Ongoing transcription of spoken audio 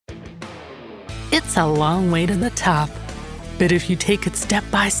It's a long way to the top. But if you take it step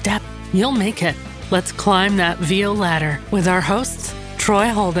by step, you'll make it. Let's climb that VO ladder with our hosts, Troy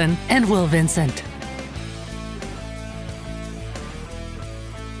Holden and Will Vincent.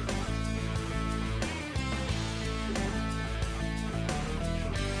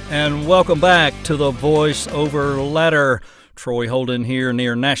 And welcome back to the Voice Over Ladder. Troy Holden here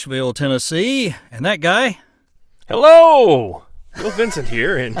near Nashville, Tennessee. And that guy? Hello! Will Vincent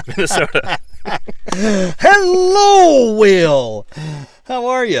here in Minnesota. Hello, Will! How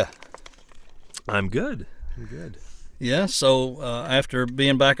are you? I'm good. Yeah, so after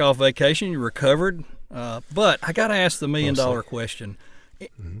being back off vacation, you recovered. But I got to ask the million-dollar question.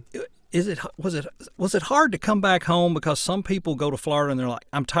 Was it hard to come back home? Because some people go to Florida and they're like,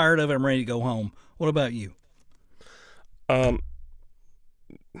 I'm tired of it, I'm ready to go home. What about you?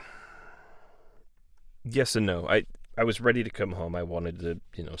 Yes and no. I was ready to come home. I wanted to,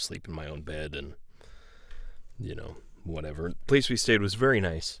 sleep in my own bed and, whatever. The place we stayed was very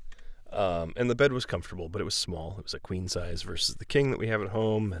nice. And the bed was comfortable, but it was small. It was a queen size versus the king that we have at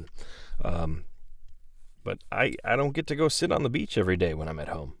home. And but I don't get to go sit on the beach every day when I'm at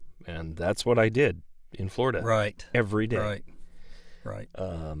home. And that's what I did in Florida. Right. Every day. Right.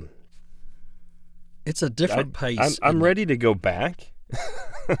 It's a different pace. I'm ready to go back,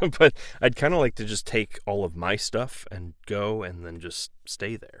 but I'd kind of like to just take all of my stuff and go and then just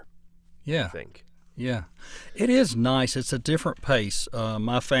stay there. Yeah. I think. Yeah. It is nice. It's a different pace.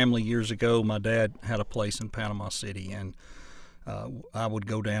 My family years ago, my dad had a place in Panama City, and I would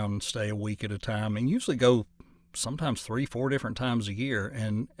go down and stay a week at a time and usually go sometimes 3-4 different times a year.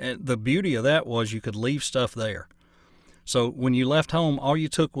 And the beauty of that was you could leave stuff there. So when you left home, all you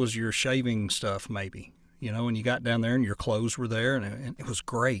took was your shaving stuff maybe, and you got down there and your clothes were there, and it was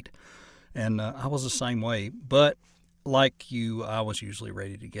great. And I was the same way. But like you, I was usually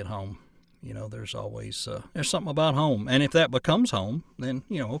ready to get home. There's always there's something about home. And if that becomes home, then,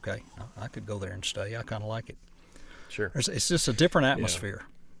 okay, I could go there and stay. I kind of like it. Sure. It's just a different atmosphere,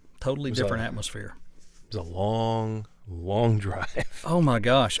 totally different atmosphere. It was a long, long drive. Oh, my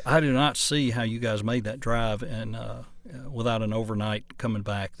gosh. I do not see how you guys made that drive and without an overnight coming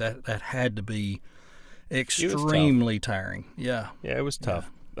back. That had to be extremely tiring. Yeah. Yeah, it was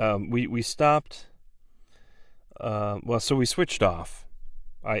tough. Yeah. We stopped. So we switched off.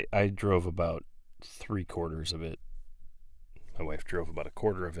 I drove about 3/4 of it. My wife drove about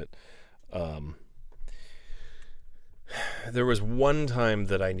 1/4 of it. There was one time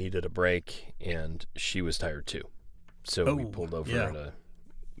that I needed a break, and she was tired too. So we pulled over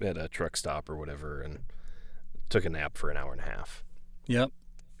at a truck stop or whatever and took a nap for an hour and a half. Yep.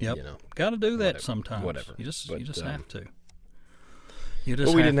 Got to do that sometimes. Whatever. You just have to. We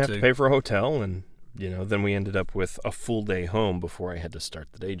didn't have to pay for a hotel, and then we ended up with a full day home before I had to start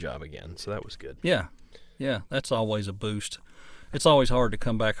the day job again. So that was good. Yeah. That's always a boost. It's always hard to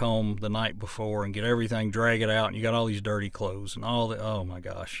come back home the night before and get everything, drag it out, and you got all these dirty clothes and all that. Oh my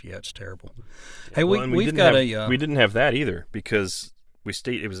gosh, yeah, it's terrible. Hey, we didn't have that either because we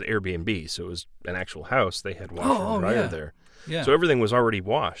stayed. It was Airbnb, so it was an actual house. They had washer and dryer there, so everything was already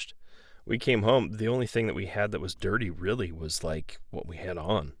washed. We came home. The only thing that we had that was dirty really was like what we had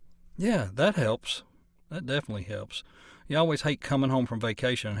on. Yeah, that helps. That definitely helps. You always hate coming home from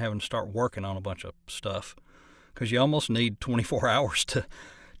vacation and having to start working on a bunch of stuff, because you almost need 24 hours to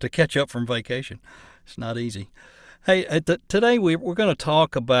catch up from vacation. It's not easy. Hey, today we're going to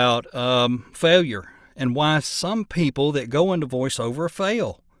talk about failure and why some people that go into voiceover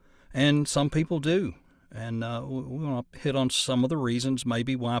fail, and some people do. And we want to hit on some of the reasons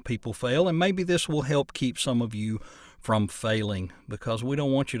maybe why people fail, and maybe this will help keep some of you from failing, because we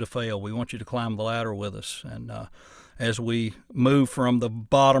don't want you to fail. We want you to climb the ladder with us. And as we move from the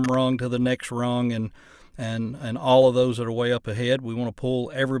bottom rung to the next rung and all of those that are way up ahead, we want to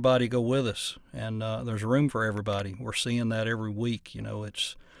pull everybody, go with us. And there's room for everybody. We're seeing that every week.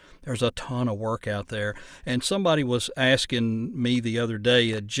 There's a ton of work out there. And somebody was asking me the other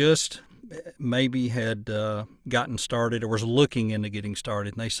day, just maybe had gotten started or was looking into getting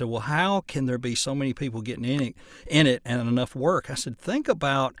started. And they said, well, how can there be so many people getting in it and enough work? I said, think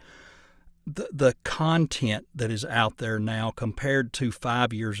about the content that is out there now compared to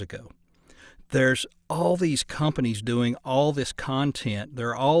 5 years ago. There's all these companies doing all this content. There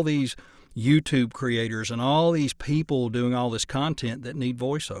are all these YouTube creators and all these people doing all this content that need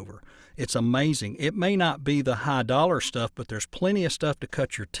voiceover. It's amazing. It may not be the high dollar stuff, but there's plenty of stuff to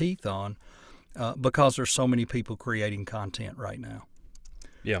cut your teeth on because there's so many people creating content right now.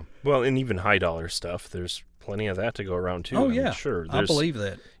 Yeah. Well, and even high dollar stuff, there's plenty of that to go around too. Oh, yeah. Sure. I believe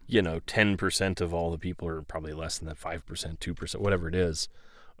that. 10% of all the people, or probably less than that, 5%, 2%, whatever it is,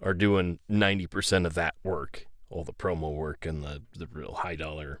 are doing 90% of that work, all the promo work and the real high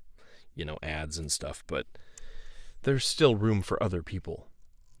dollar, ads and stuff. But there's still room for other people.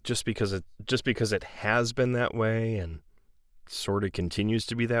 Just because it has been that way and sort of continues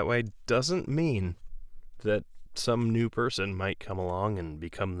to be that way doesn't mean that some new person might come along and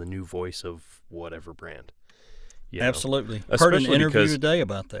become the new voice of whatever brand. Absolutely. Heard an interview today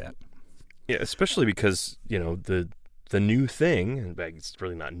about that. Yeah, especially because, the new thing, in fact, it's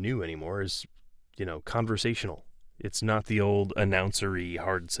really not new anymore, is, conversational. It's not the old announcery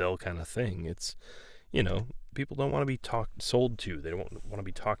hard sell kind of thing. It's, people don't want to be sold to. They don't want to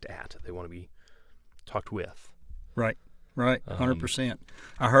be talked at. They want to be talked with. Right, 100%.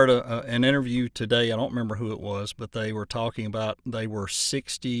 I heard an interview today. I don't remember who it was, but they were talking about they were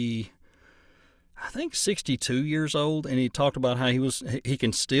 62 years old, and he talked about how he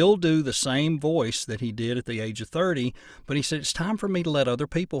can still do the same voice that he did at the age of 30, but he said, it's time for me to let other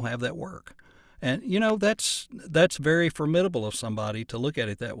people have that work. And, that's very formidable of somebody to look at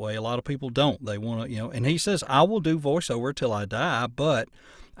it that way. A lot of people don't. They want to, and he says, I will do voiceover till I die, but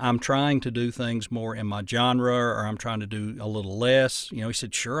I'm trying to do things more in my genre, or I'm trying to do a little less. He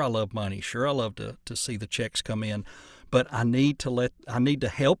said, sure, I love money. Sure, I love to see the checks come in. But I need to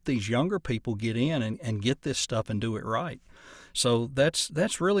help these younger people get in and get this stuff and do it right. So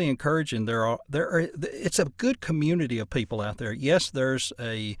that's really encouraging. It's a good community of people out there. Yes, there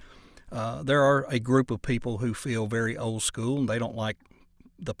are a group of people who feel very old school and they don't like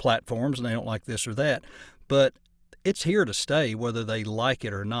the platforms and they don't like this or that. But it's here to stay whether they like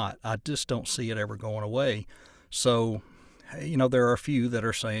it or not. I just don't see it ever going away. So, there are a few that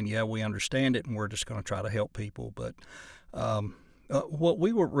are saying, yeah, we understand it and we're just going to try to help people. But what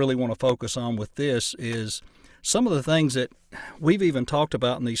we really want to focus on with this is some of the things that we've even talked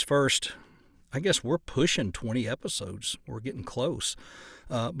about in these first, I guess we're pushing 20 episodes. We're getting close.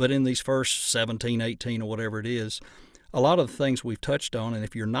 But in these first 17, 18, or whatever it is, a lot of the things we've touched on, and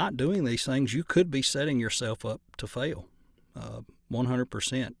if you're not doing these things, you could be setting yourself up to fail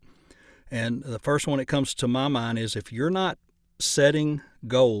 100%. And the first one that comes to my mind is if you're not setting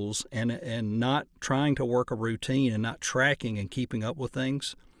goals and not trying to work a routine and not tracking and keeping up with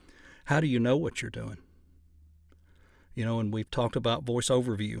things, how do you know what you're doing? And we've talked about voice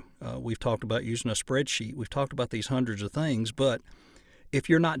overview. We've talked about using a spreadsheet. We've talked about these hundreds of things, but if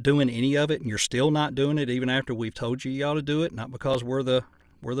you're not doing any of it and you're still not doing it even after we've told you ought to do it, not because we're the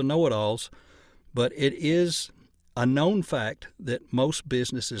know-it-alls, but it is a known fact that most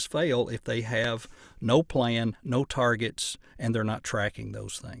businesses fail if they have no plan, no targets, and they're not tracking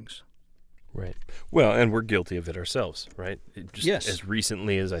those things. Right. Well, and we're guilty of it ourselves, right? Yes. As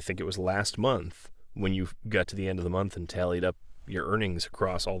recently as I think it was last month, when you got to the end of the month and tallied up your earnings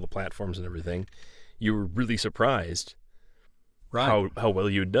across all the platforms and everything, you were really surprised how well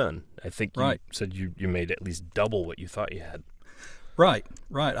you'd done. I think you said you made at least double what you thought you had. Right.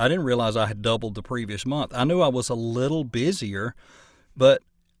 I didn't realize I had doubled the previous month. I knew I was a little busier,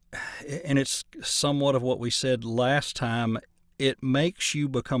 and it's somewhat of what we said last time, it makes you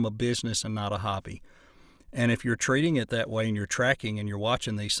become a business and not a hobby. And if you're treating it that way and you're tracking and you're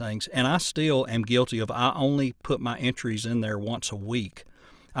watching these things, and I still am guilty of, I only put my entries in there once a week.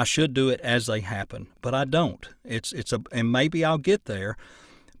 I should do it as they happen, but I don't. And maybe I'll get there,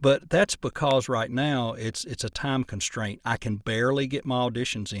 but that's because right now it's a time constraint. I can barely get my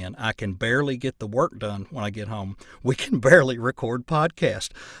auditions in. I can barely get the work done when I get home. We can barely record podcasts.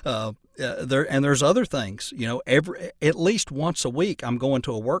 There's other things. At least once a week, I'm going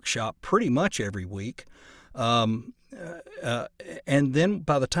to a workshop pretty much every week. And then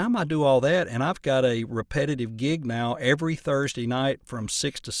by the time I do all that, and I've got a repetitive gig now every Thursday night from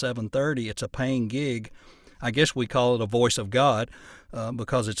 6 to 7:30, it's a paying gig. I guess we call it a voice of God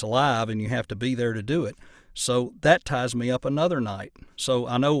because it's live and you have to be there to do it. So that ties me up another night. So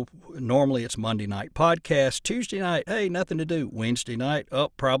I know normally it's Monday night podcast, Tuesday night, hey, nothing to do. Wednesday night,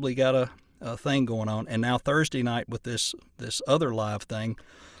 probably got a thing going on. And now Thursday night with this other live thing,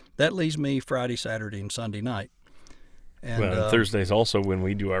 that leaves me Friday, Saturday, and Sunday night. And Thursday's also when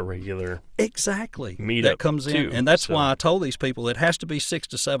we do our regular meetup that comes in, too, and that's why I told these people it has to be 6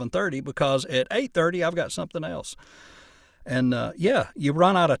 to 7:30 because at 8:30 I've got something else. And you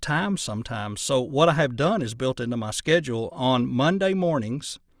run out of time sometimes. So what I have done is built into my schedule on Monday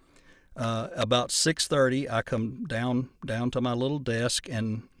mornings. About 6:30, I come down to my little desk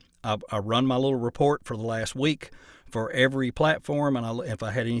and I run my little report for the last week for every platform, and if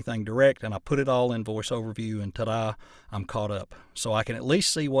I had anything direct, and I put it all in Voice Overview, and ta-da, I'm caught up. So I can at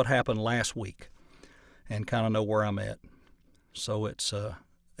least see what happened last week and kind of know where I'm at. So it's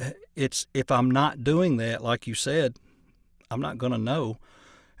if I'm not doing that, like you said, I'm not going to know.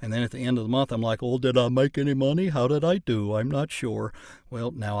 And then at the end of the month, I'm like, well, did I make any money? How did I do? I'm not sure.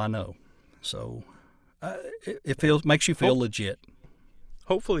 Well, now I know. So it makes you feel legit.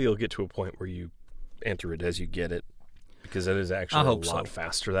 Hopefully you'll get to a point where you enter it as you get it, because it is actually a lot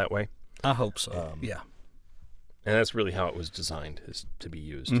faster that way. I hope so, yeah. And that's really how it was designed, is to be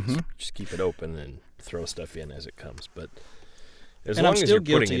used. Just keep it open and throw stuff in as it comes. But as long as you're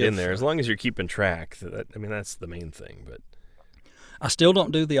putting it in there, as long as you're keeping track, that's the main thing. But I still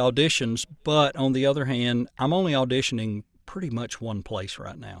don't do the auditions, but on the other hand, I'm only auditioning pretty much one place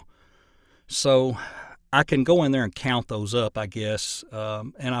right now. So I can go in there and count those up, I guess,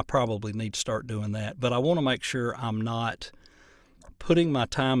 and I probably need to start doing that. But I want to make sure I'm not putting my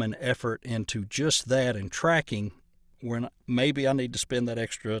time and effort into just that and tracking when maybe I need to spend that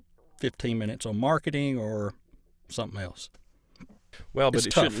extra 15 minutes on marketing or something else. Well, but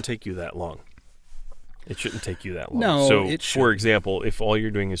it shouldn't take you that long. It shouldn't take you that long. No, so, it shouldn't. For example, if all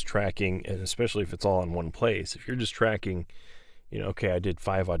you're doing is tracking, and especially if it's all in one place, if you're just tracking, okay, I did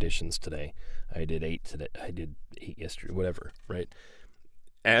 5 auditions today. I did 8 today. I did 8 yesterday, whatever, right?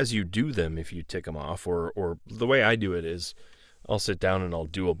 As you do them, if you tick them off, or the way I do it is I'll sit down and I'll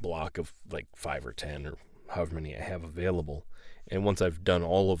do a block of like 5 or 10 or however many I have available. And once I've done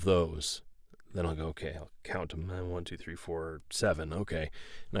all of those, then I'll go, okay, I'll count them. 1, 2, 3, 4, 7. Okay.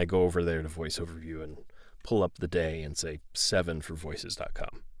 And I go over there to Voice Overview and pull up the day and say 7 for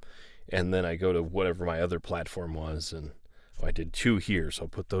voices.com. And then I go to whatever my other platform was, and I did 2 here, so I'll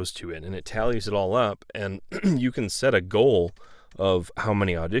put those 2 in. And it tallies it all up, and you can set a goal of how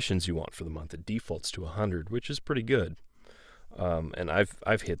many auditions you want for the month. It defaults to 100, which is pretty good. And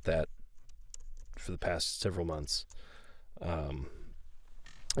I've hit that for the past several months.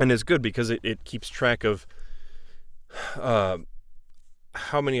 And it's good because it keeps track of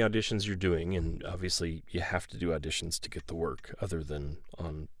how many auditions you're doing, and obviously you have to do auditions to get the work other than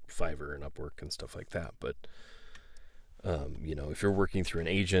on Fiverr and Upwork and stuff like that. But, if you're working through an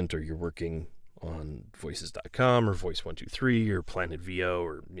agent, or you're working on voices.com or Voice123 or Planet VO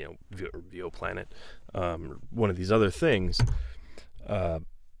or VO Planet, or one of these other things,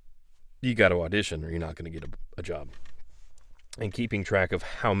 you got to audition or you're not going to get a job. And keeping track of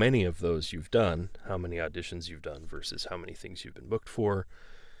how many of those you've done, how many auditions you've done versus how many things you've been booked for,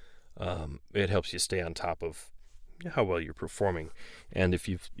 it helps you stay on top of how well you're performing. And if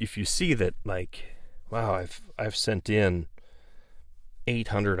you see that, like, wow, I've sent in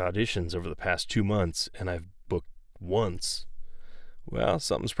 800 auditions over the past 2 months and I've booked once, well,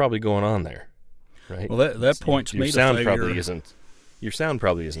 something's probably going on there, right? Well, that points me to failure. Your sound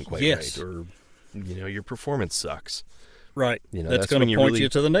probably isn't quite yes. right, or your performance sucks. Right. That's going to point you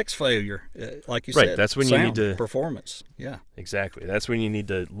to the next failure, like you said. Right. That's when sound, you need to performance. Yeah. Exactly. That's when you need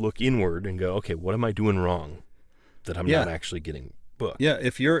to look inward and go, okay, what am I doing wrong that I'm not actually getting booked? Yeah.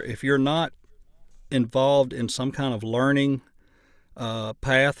 If you're not involved in some kind of learning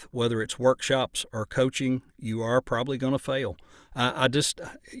path, whether it's workshops or coaching, you are probably going to fail. I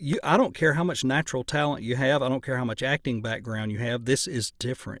don't care how much natural talent you have. I don't care how much acting background you have. This is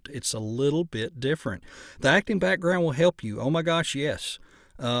different. It's a little bit different. The acting background will help you. Oh my gosh, yes.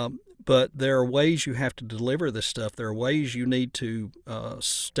 But there are ways you have to deliver this stuff. There are ways you need to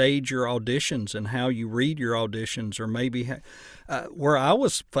stage your auditions and how you read your auditions, or maybe where I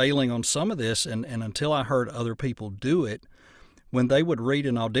was failing on some of this, and until I heard other people do it, when they would read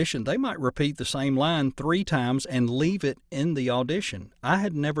an audition, they might repeat the same line 3 times and leave it in the audition. I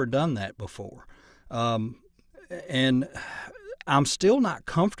had never done that before. And I'm still not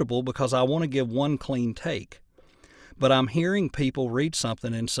comfortable because I want to give one clean take. But I'm hearing people read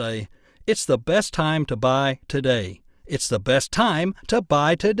something and say, it's the best time to buy today. It's the best time to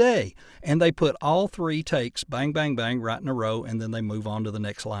buy today. And they put all 3 takes, bang, bang, bang, right in a row, and then they move on to the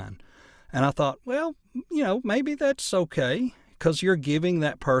next line. And I thought, well, maybe that's okay, because you're giving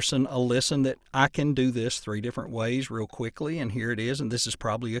that person a listen that I can do this 3 different ways real quickly, and here it is, and this is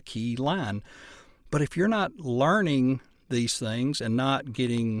probably a key line. But if you're not learning these things and not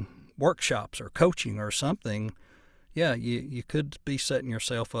getting workshops or coaching or something, yeah, you could be setting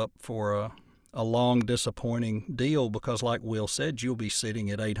yourself up for a long, disappointing deal, because like Will said, you'll be sitting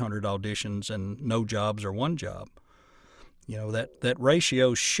at 800 auditions and no jobs or 1 job. That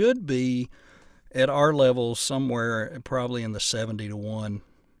ratio should be at our level somewhere probably in the 70 to 1.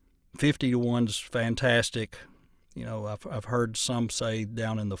 50 to 1 is fantastic. I've heard some say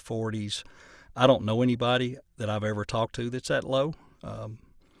down in the 40s. I don't know anybody that I've ever talked to that's that low.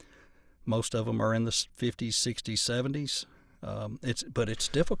 Most of them are in the 50s, 60s, 70s. But it's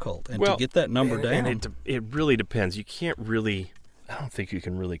difficult, and to get that number down. And it really depends. I don't think you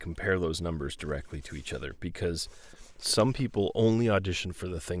can really compare those numbers directly to each other, because Some people only audition for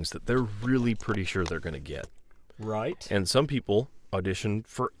the things that they're really pretty sure they're going to get. Right. And some people audition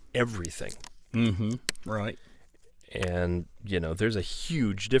for everything. Mm-hmm. Right. And, there's a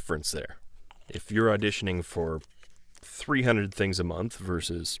huge difference there. If you're auditioning for 300 things a month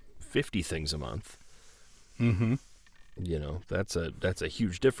versus 50 things a month, mm-hmm. That's a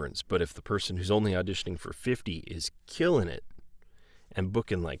huge difference. But if the person who's only auditioning for 50 is killing it and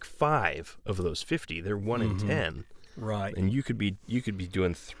booking like 5 of those 50, they're 1 in 10. Right. And you could be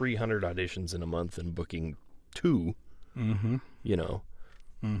doing 300 auditions in a month and booking 2. Mm-hmm.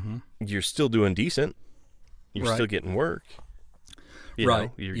 Mm-hmm. You're still doing decent. You're still getting work.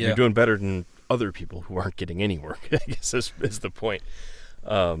 You're doing better than other people who aren't getting any work, I guess is the point.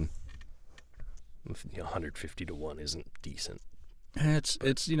 150 to 1 isn't decent.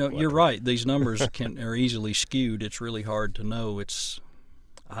 It's you're right. These numbers are easily skewed. It's really hard to know.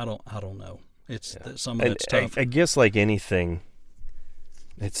 I don't know. Some of it's tough. I guess like anything,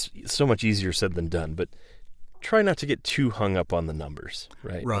 it's so much easier said than done, but try not to get too hung up on the numbers,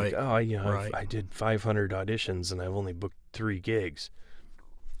 right? Right. Like, I did 500 auditions and I've only booked 3 gigs.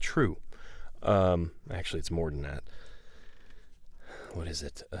 True. Actually, it's more than that. What is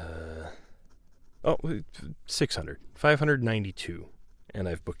it? 600. 592. And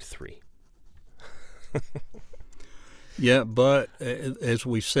I've booked 3. Yeah, but as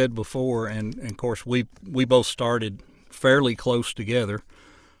we've said before, and of course we both started fairly close together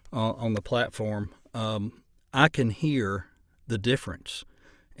on the platform, I can hear the difference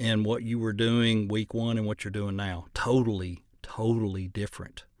in what you were doing week 1 and what you're doing now. Totally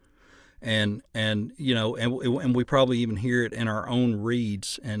different. And we probably even hear it in our own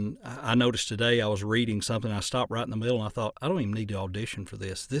reads. And I noticed today I was reading something. I stopped right in the middle and I thought, I don't even need to audition for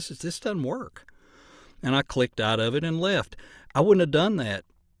this. This doesn't work. And I clicked out of it and left. I wouldn't have done that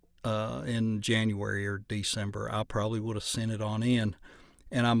in January or December. I probably would have sent it on in.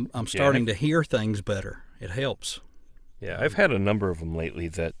 And I'm starting to hear things better. It helps. Yeah, I've had a number of them lately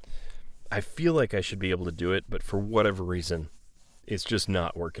that I feel like I should be able to do it, but for whatever reason, it's just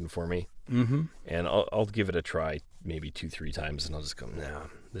not working for me. Mm-hmm. And I'll give it a try maybe 2-3 times, and I'll just go, no,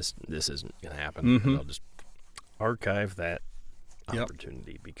 this isn't going to happen. Mm-hmm. And I'll just archive that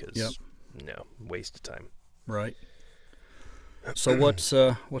opportunity because, waste of time. Right. So what's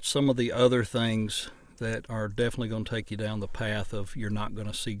some of the other things that are definitely going to take you down the path of you're not going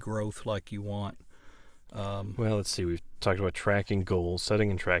to see growth like you want? Well, let's see. We've talked about tracking goals,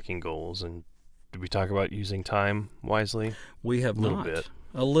 setting and tracking goals, and did we talk about using time wisely? We have not. Bit.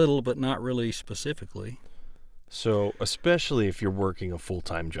 A little, but not really specifically. So, especially if you're working a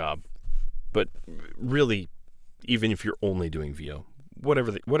full-time job, but really, even if you're only doing VO,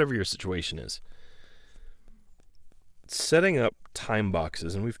 whatever your situation is, setting up time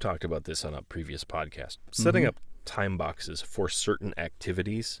boxes, and we've talked about this on a previous podcast, setting up time boxes for certain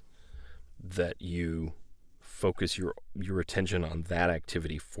activities that you focus your attention on that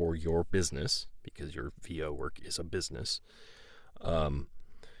activity for your business, because your VO work is a business,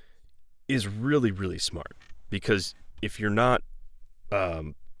 is really, really smart. Because if you're not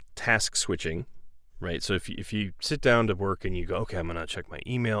task switching, right? So if you sit down to work and you go, okay, I'm going to check my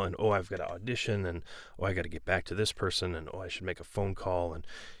email, and I've got to audition, and I got to get back to this person, and I should make a phone call, and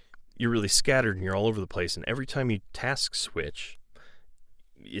you're really scattered and you're all over the place, and every time you task switch,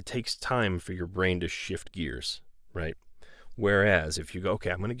 it takes time for your brain to shift gears, right? Whereas if you go, okay,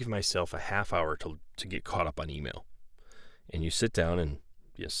 I'm going to give myself a half hour to get caught up on email, and you sit down and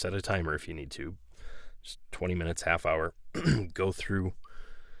you set a timer if you need to, just 20 minutes, half hour, go through,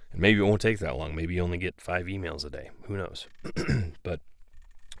 and maybe it won't take that long. Maybe you only get 5 emails a day. Who knows? But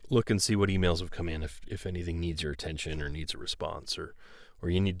look and see what emails have come in if anything needs your attention or needs a response or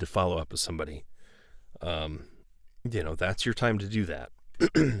you need to follow up with somebody. That's your time to do that.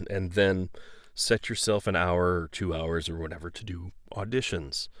 And then set yourself an hour or 2 hours or whatever to do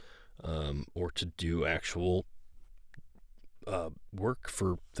auditions, or to do actual work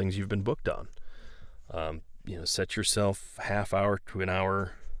for things you've been booked on. Set yourself half hour to an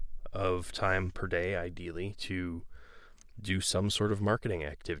hour of time per day, ideally, to do some sort of marketing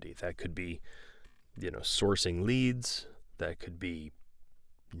activity. That could be, sourcing leads. That could be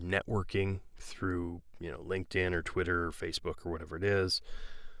networking through, LinkedIn or Twitter or Facebook or whatever it is.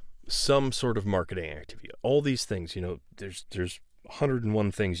 Some sort of marketing activity. All these things, there's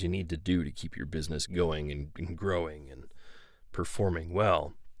 101 things you need to do to keep your business going and growing and performing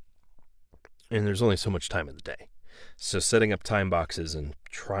well. And there's only so much time in the day. So setting up time boxes and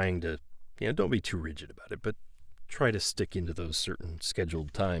trying to, don't be too rigid about it, but try to stick into those certain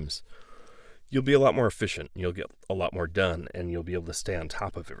scheduled times. You'll be a lot more efficient. You'll get a lot more done, and you'll be able to stay on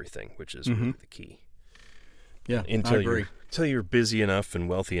top of everything, which is really the key. Yeah, until I agree. Until you're busy enough and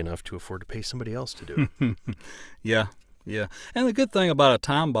wealthy enough to afford to pay somebody else to do it. Yeah. And the good thing about a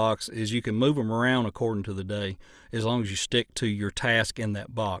time box is you can move them around according to the day as long as you stick to your task in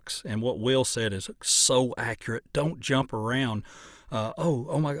that box. And what Will said is so accurate. Don't jump around.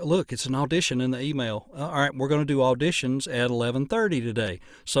 Oh my God, look, it's an audition in the email. All right, we're going to do auditions at 11:30 today.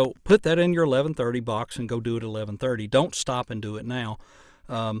 So put that in your 11:30 box and go do it at 11:30. Don't stop and do it now.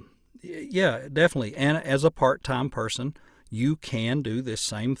 Yeah, definitely. And as a part-time person, you can do this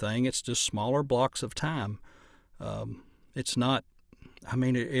same thing. It's just smaller blocks of time. It's not, I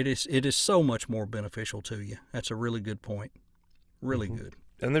mean, it is so much more beneficial to you. That's a really good point. Really good.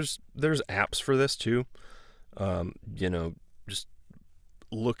 And there's apps for this too. Just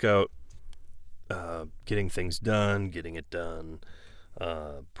look out, getting things done, getting it done,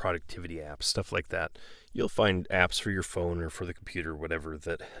 productivity apps, stuff like that. You'll find apps for your phone or for the computer, whatever,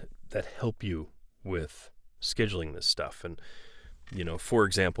 that help you with scheduling this stuff. And, for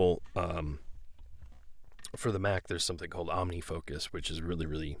example, for the Mac, there's something called OmniFocus, which is really,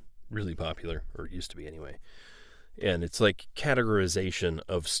 really, really popular, or it used to be anyway. And it's like categorization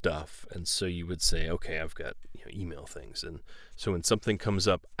of stuff. And so you would say, okay, I've got email things. And so when something comes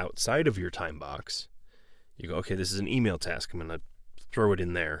up outside of your time box, you go, okay, this is an email task. I'm going to throw it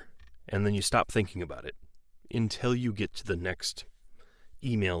in there. And then you stop thinking about it until you get to the next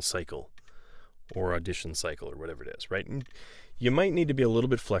email cycle or audition cycle or whatever it is, right? And you might need to be a little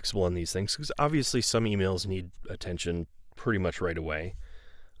bit flexible on these things because obviously some emails need attention pretty much right away.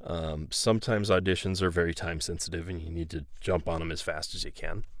 Sometimes auditions are very time sensitive and you need to jump on them as fast as you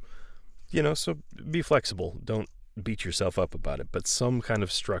can. So be flexible. Don't beat yourself up about it. But some kind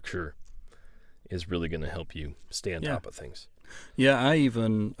of structure is really going to help you stay on top of things. Yeah, I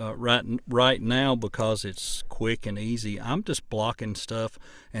even, right now, because it's quick and easy, I'm just blocking stuff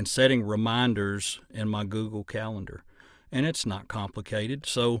and setting reminders in my Google Calendar. And it's not complicated.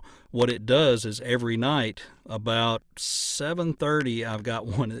 So what it does is every night about 7:30, I've got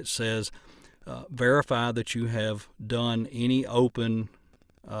one that says, verify that you have done any open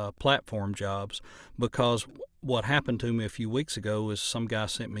platform jobs. Because what happened to me a few weeks ago is some guy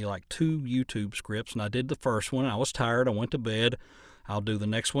sent me like 2 YouTube scripts, and I did the first one. I was tired. I went to bed. I'll do the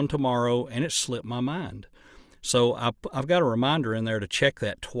next one tomorrow, and it slipped my mind. So I've got a reminder in there to check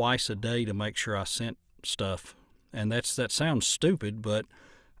that twice a day to make sure I sent stuff. And that sounds stupid, but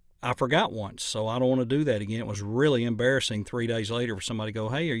I forgot once, so I don't want to do that again. It was really embarrassing 3 days later for somebody to go,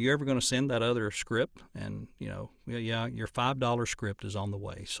 hey, are you ever going to send that other script? And, yeah, your $5 script is on the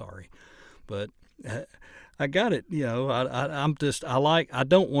way. Sorry. But I got it. I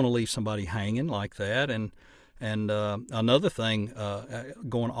don't want to leave somebody hanging like that. And another thing,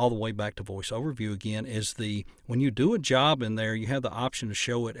 going all the way back to Voice Overview again, is when you do a job in there, you have the option to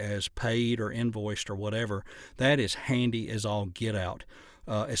show it as paid or invoiced or whatever. That is handy as all get out,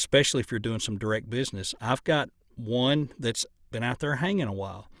 especially if you're doing some direct business. I've got one that's been out there hanging a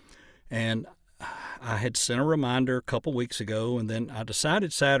while, and I had sent a reminder a couple weeks ago, and then I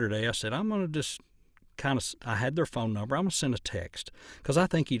decided Saturday, I said, I'm going to just I had their phone number. I'm going to send a text because I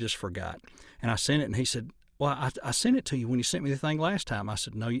think he just forgot. And I sent it, and he said, well, I sent it to you when you sent me the thing last time. I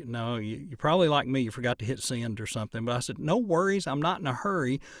said, no, you're probably like me. You forgot to hit send or something. But I said, no worries. I'm not in a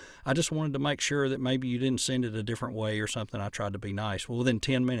hurry. I just wanted to make sure that maybe you didn't send it a different way or something. I tried to be nice. Well, within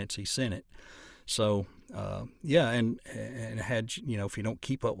 10 minutes, he sent it. So, yeah, and it had, if you don't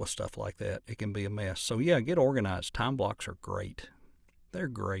keep up with stuff like that, it can be a mess. So, yeah, get organized. Time blocks are great. They're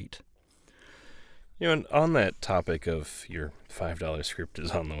great. And on that topic of your $5 script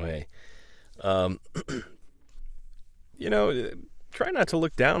is on the way, try not to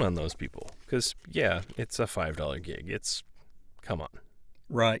look down on those people because, yeah, it's a $5 gig. Come on.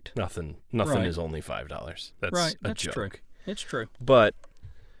 Right. Nothing right. is only $5. That's right. a That's joke. True. It's true. But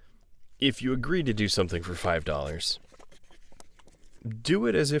if you agree to do something for $5, do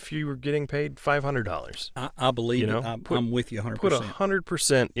it as if you were getting paid $500. I believe it. I'm with you 100%. Put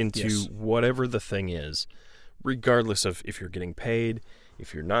 100% into Yes. whatever the thing is, regardless of if you're getting paid,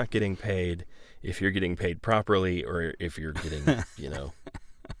 if you're not getting paid, if you're getting paid properly, or if you're getting,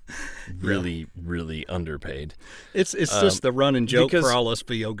 really, really underpaid. It's just the running joke for all us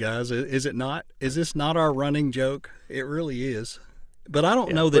VO guys, is it not? Is this not our running joke? It really is. But I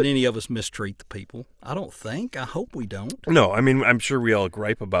don't know that any of us mistreat the people. I don't think. I hope we don't. No, I mean, I'm sure we all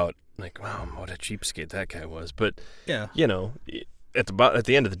gripe about, like, wow, what a cheapskate that guy was. But, yeah. At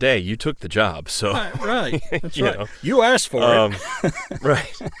the end of the day, you took the job, so. Right. That's right. You asked for it.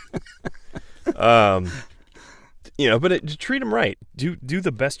 Right. But treat them right. Do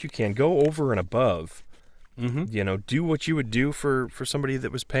the best you can. Go over and above. Mm-hmm. Do what you would do for somebody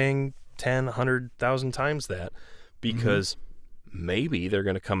that was paying 10, 100,000 times that, because maybe they're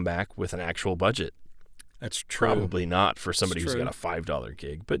going to come back with an actual budget. That's true. Probably not for somebody who's got a $5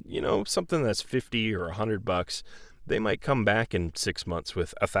 gig, but something that's $50 or $100, they might come back in 6 months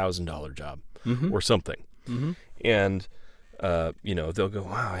with $1,000 job or something. And they'll go,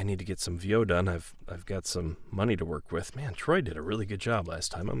 wow, I need to get some VO done. I've got some money to work with. Man, Troy did a really good job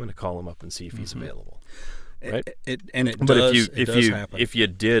last time. I'm going to call him up and see if he's available. Right? If you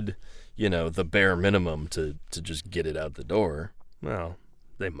did, the bare minimum to just get it out the door, well,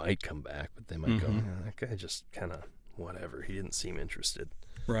 they might come back, but they might go, that guy just kind of whatever. He didn't seem interested.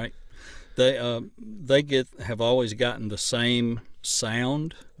 Right. They have always gotten the same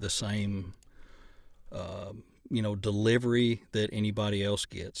sound, the same delivery that anybody else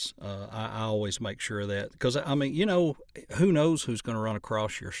gets. I always make sure of that, because who knows who's going to run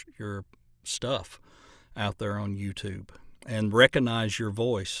across your stuff out there on YouTube and recognize your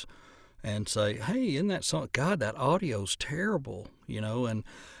voice and say, hey, isn't that song? God, that audio's terrible, And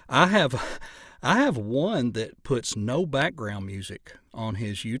I have one that puts no background music on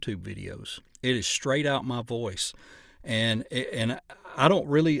his YouTube videos. It is straight out my voice, and I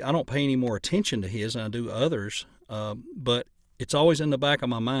don't pay any more attention to his than I do others. But it's always in the back of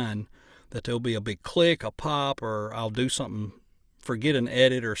my mind that there'll be a big click, a pop, or I'll do something, forget an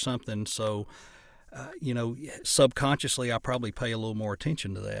edit or something. So, subconsciously I probably pay a little more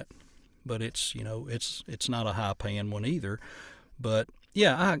attention to that. But it's not a high paying one either. But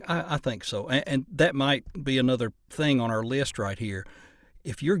yeah, I think so. And that might be another thing on our list right here.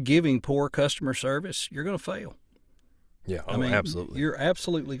 If you're giving poor customer service, you're going to fail. Yeah, absolutely. You're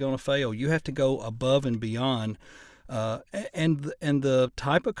absolutely going to fail. You have to go above and beyond. And the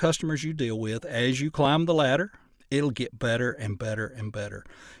type of customers you deal with, as you climb the ladder, it'll get better and better and better.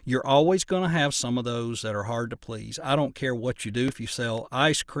 You're always going to have some of those that are hard to please. I don't care what you do. If you sell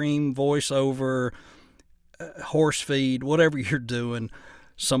ice cream, voiceover, horse feed, whatever you're doing,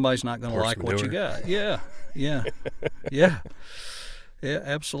 somebody's not going to like what you got. Yeah,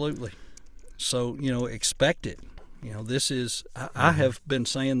 absolutely. So, expect it. This is, I have been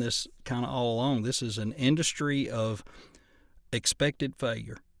saying this kind of all along, this is an industry of expected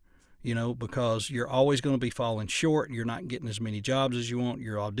failure, because you're always going to be falling short. You're not getting as many jobs as you want.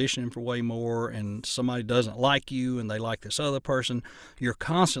 You're auditioning for way more, and somebody doesn't like you and they like this other person. You're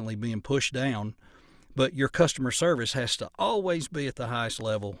constantly being pushed down, but your customer service has to always be at the highest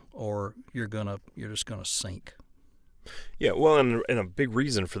level, or you're just going to sink. Yeah, well, and a big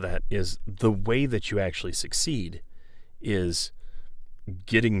reason for that is the way that you actually succeed is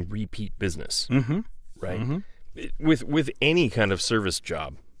getting repeat business, right? With any kind of service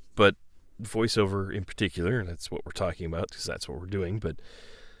job, but voiceover in particular, that's what we're talking about because that's what we're doing. But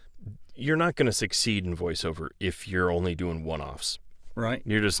you're not going to succeed in voiceover if you're only doing one-offs. Right.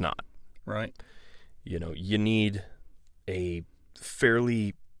 You're just not. Right. You need a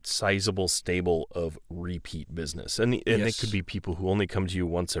fairly sizable stable of repeat business, and it could be people who only come to you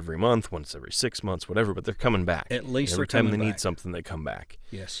once every month, once every 6 months, whatever, but they're coming back. At least every time they need something, they come back.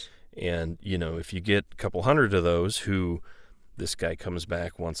 Yes. And if you get a couple hundred of those who, this guy comes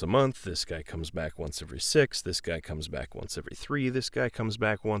back once a month, this guy comes back once every 6, this guy comes back once every 3, this guy comes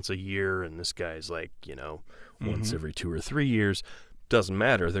back once a year, and this guy's like once every 2 or 3 years, doesn't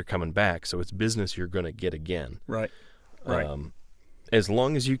matter, they're coming back, so it's business you're going to get again. Right. As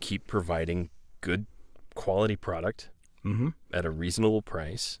long as you keep providing good quality product at a reasonable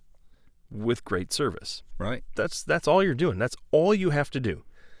price with great service. Right. That's all you're doing. That's all you have to do.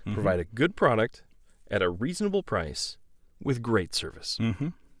 Provide a good product at a reasonable price with great service.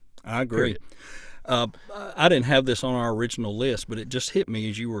 I agree. I didn't have this on our original list, but it just hit me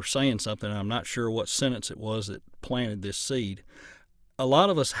as you were saying something. I'm not sure what sentence it was that planted this seed. A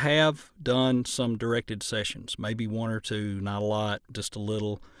lot of us have done some directed sessions, maybe 1 or 2, not a lot, just a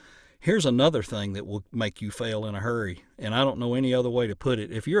little. Here's another thing that will make you fail in a hurry, and I don't know any other way to put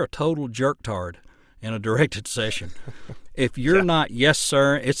it. If you're a total jerktard in a directed session, if you're not, yes,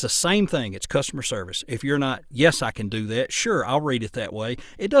 sir, it's the same thing. It's customer service. If you're not, yes, I can do that. Sure, I'll read it that way.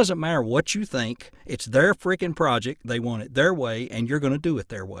 It doesn't matter what you think. It's their freaking project. They want it their way, and you're going to do it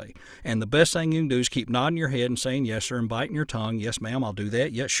their way. And the best thing you can do is keep nodding your head and saying, yes, sir, and biting your tongue. Yes, ma'am, I'll do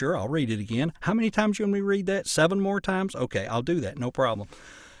that. Yes, sure, I'll read it again. How many times you want me to read that? 7 more times? Okay, I'll do that. No problem.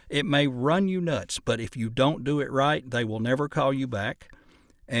 It may run you nuts, but if you don't do it right, they will never call you back.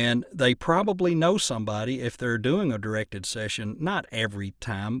 And they probably know somebody if they're doing a directed session, not every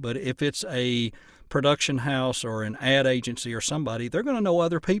time, but if it's a production house or an ad agency or somebody, they're going to know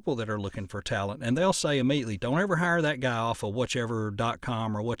other people that are looking for talent. And they'll say immediately, don't ever hire that guy off of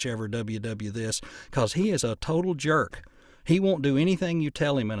whichever.com or whichever WW this, because he is a total jerk. He won't do anything you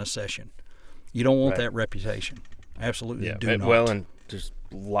tell him in a session. You don't want Right. that reputation. Absolutely Yeah. do not. Well, and there's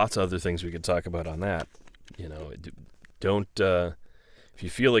lots of other things we could talk about on that. You know, don't if you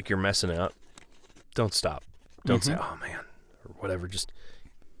feel like you're messing up, don't stop. Don't say, "Oh man," or whatever. Just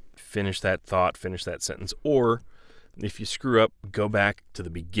finish that thought, finish that sentence. Or if you screw up, go back to the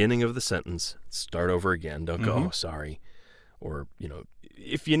beginning of the sentence, start over again. Don't go, "Oh, sorry." Or, you know,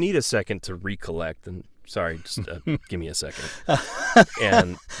 if you need a second to recollect, then sorry, just give me a second.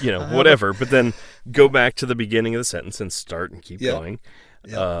 And, you know, whatever. But then go back to the beginning of the sentence and start and keep going.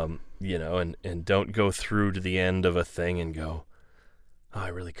 Yep. You know, and don't go through to the end of a thing and go, "Oh, I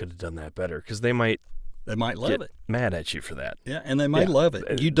really could have done that better." Because they might love get it. mad at you for that. Yeah, and they may Yeah. love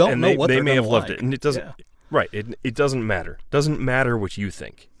it. You don't And know what they they're may have gonna loved like. it, and it doesn't. Yeah. Right. It doesn't matter. Doesn't matter what you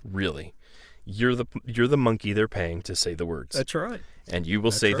think. Really, you're the monkey they're paying to say the words. That's right. And you will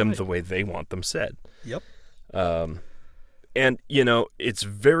That's say them right. the way they want them said. Yep. And you know, it's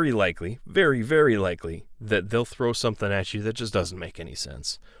very likely, very, very likely that they'll throw something at you that just doesn't make any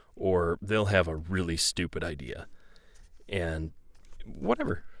sense, or they'll have a really stupid idea, and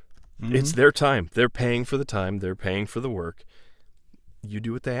whatever. It's their time. They're paying for the time. They're paying for the work. You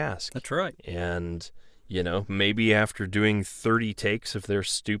do what they ask. That's right. And, you know, maybe after doing 30 takes of their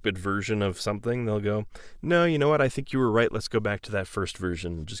stupid version of something, they'll go, "No, you know what? I think you were right. Let's go back to that first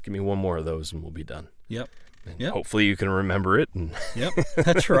version. Just give me one more of those and we'll be done." Yep. And Yep. hopefully you can remember it, and, Yep.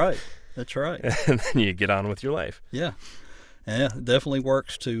 That's right. That's right. and then you get on with your life. Yeah. Yeah. It definitely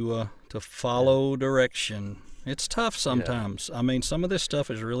works to follow direction. It's tough sometimes. I mean, some of this stuff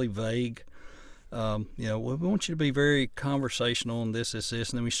is really vague. You know, we want you to be very conversational and this, and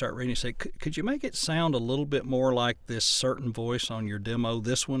then we start reading and say, could you make it sound a little bit more like this certain voice on your demo,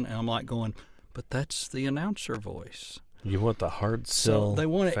 this one? And I'm like going, but that's the announcer voice. You want the hard sell. So they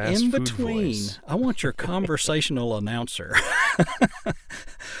want it fast in food between. voice. I want your conversational announcer.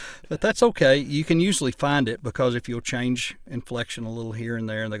 But that's okay. You can usually find it because if you'll change inflection a little here and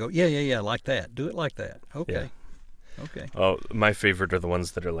there, and they go, yeah, like that. Do it like that. Okay. Yeah. Okay. Oh, my favorite are the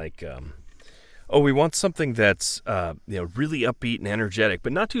ones that are like, we want something that's really upbeat and energetic,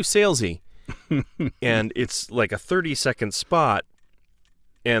 but not too salesy. And it's like a 30-second spot,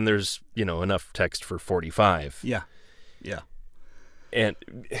 and there's enough text for 45. Yeah. Yeah. And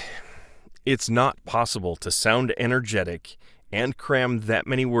it's not possible to sound energetic and cram that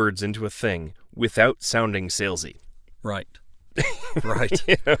many words into a thing without sounding salesy. Right. Right.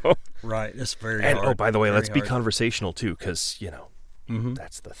 You know? Right. It's very And hard. oh, by the way, Very let's be hard. conversational too, because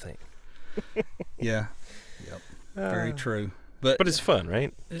that's the thing. Yeah. Yep. Very true. But it's fun,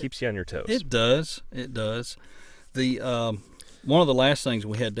 right? Keeps you on your toes. it does. It does. The one of the last things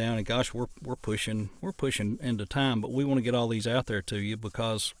we had down, and gosh, we're pushing into time, but we want to get all these out there to you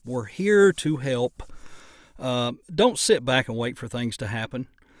because we're here to help. Don't sit back and wait for things to happen.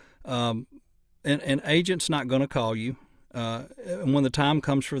 An agent's not going to call you. And when the time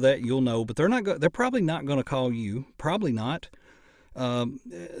comes for that, you'll know. But they're probably not going to call you. Probably not.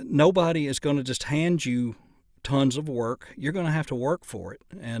 Nobody is going to just hand you tons of work. You're going to have to work for it.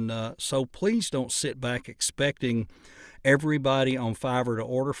 And so please don't sit back expecting everybody on Fiverr to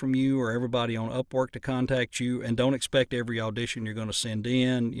order from you or everybody on Upwork to contact you, and don't expect every audition you're going to send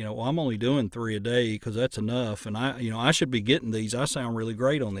in. I'm only doing 3 a day because that's enough, and I should be getting these. I sound really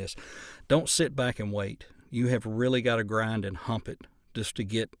great on this. Don't sit back and wait. You have really got to grind and hump it just to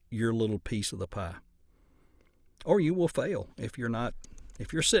get your little piece of the pie, or you will fail. If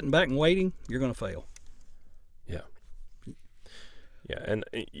you're sitting back and waiting, you're going to fail. Yeah, and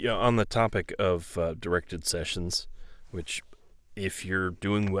on the topic of directed sessions, which if you're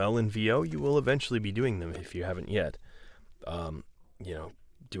doing well in VO, you will eventually be doing them if you haven't yet.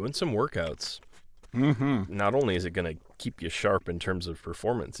 Doing some workouts. Mm-hmm. Not only is it going to keep you sharp in terms of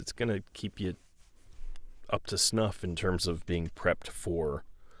performance, it's going to keep you up to snuff in terms of being prepped for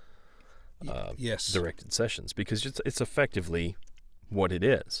Yes. directed sessions, because it's effectively what it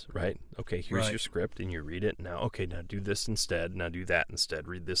is, right? Okay, here's Right. your script, and you read it. Now do this instead. Now do that instead.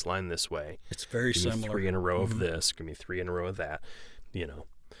 Read this line this way. It's very Give me similar. 3 in a row of this. Give me 3 in a row of that.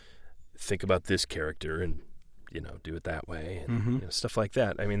 Think about this character and do it that way, and stuff like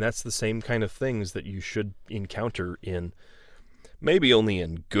that. I mean, that's the same kind of things that you should encounter in maybe only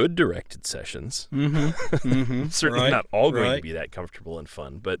in good directed sessions. Certainly Right, not all going to right. be that comfortable and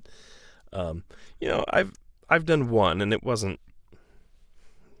fun, but I've done one, and it wasn't.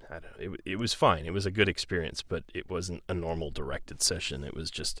 I don't know. It was fine. It was a good experience, but it wasn't a normal directed session. It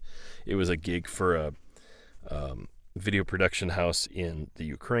was a gig for a video production house in the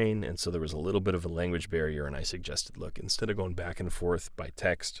Ukraine, and so there was a little bit of a language barrier, and I suggested, look, instead of going back and forth by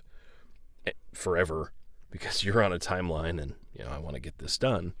text forever, because you're on a timeline and, I want to get this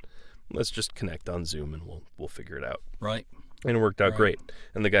done. Let's just connect on Zoom and we'll figure it out. Right. And it worked out great.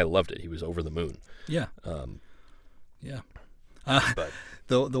 And the guy loved it. He was over the moon. Yeah. But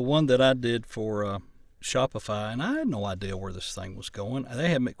the one that I did for Shopify, and I had no idea where this thing was going. They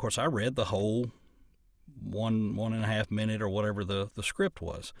had, of course, I read the whole 1.5 minute or whatever the script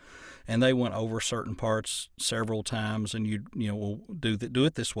was, and they went over certain parts several times, and we'll do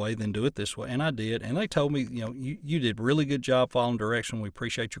it this way, then do it this way, and I did, and they told me, you did really good job following direction. We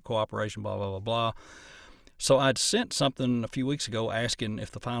appreciate your cooperation, blah blah blah blah. So I'd sent something a few weeks ago asking if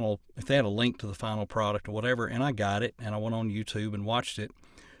they had a link to the final product or whatever, and I got it, and I went on YouTube and watched it,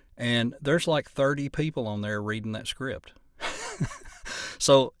 and there's like 30 people on there reading that script.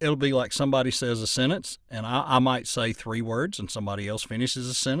 So it'll be like somebody says a sentence, and I might say 3 words, and somebody else finishes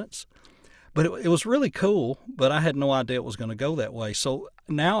a sentence. But it was really cool, but I had no idea it was going to go that way. So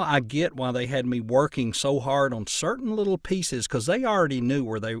now I get why they had me working so hard on certain little pieces, because they already knew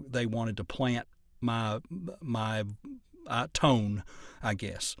where they wanted to plant my tone, I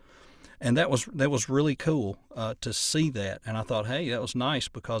guess. And that was really cool to see that. And I thought, hey, that was nice,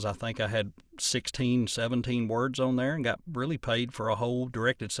 because I think I had 16, 17 words on there and got really paid for a whole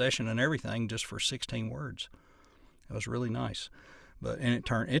directed session and everything just for 16 words. It was really nice. And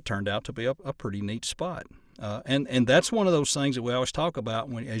it turned out to be a pretty neat spot. And that's one of those things that we always talk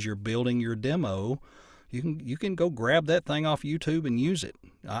about as you're building your demo. You can go grab that thing off YouTube and use it.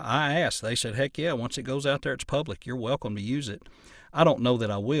 I asked. They said, heck yeah, once it goes out there, it's public. You're welcome to use it. I don't know that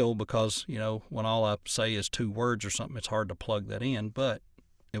I will, because, when all I say is 2 words or something, it's hard to plug that in. But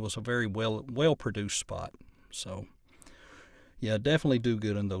it was a very well-produced spot. So, yeah, definitely do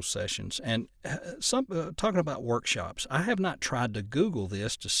good in those sessions. And talking about workshops, I have not tried to Google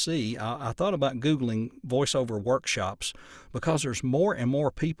this to see. I thought about Googling voiceover workshops, because there's more and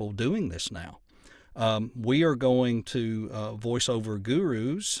more people doing this now. We are going to Voiceover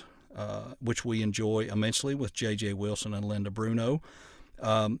Gurus, which we enjoy immensely, with J.J. Wilson and Linda Bruno.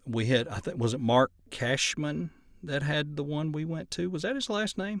 We had, I think, was it Mark Cashman that had the one we went to? Was that his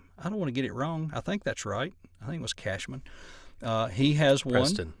last name? I don't want to get it wrong. I think that's right. I think it was Cashman. He has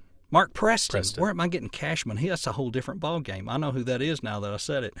Preston. one. Mark Preston. Where am I getting Cashman? That's a whole different ball game. I know who that is now that I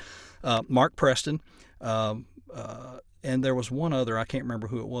said it. Mark Preston. And there was one other, I can't remember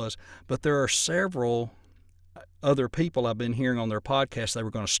who it was, but there are several other people I've been hearing on their podcast. They were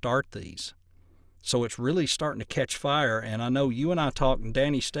going to start these. So it's really starting to catch fire. And I know you and I talked, and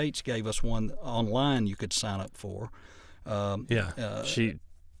Danny States gave us one online you could sign up for. We'll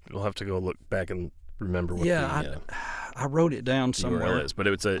have to go look back and remember what I wrote it down somewhere. URL is, but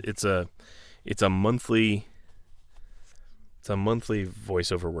it's a monthly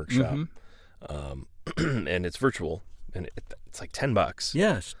voiceover workshop, and it's virtual. And it's like $10.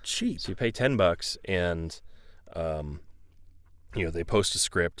 Yeah, it's cheap. So you pay $10, and they post a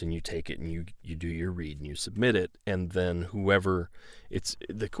script, and you take it and you do your read and you submit it, and then the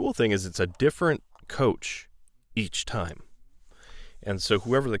cool thing is it's a different coach each time, and so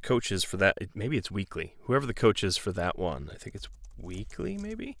whoever the coach is for that, maybe it's weekly. Whoever the coach is for that one, I think it's weekly,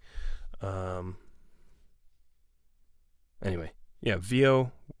 maybe. Anyway, yeah,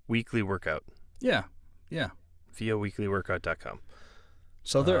 VO Weekly Workout. Yeah. VOweeklyworkout.com.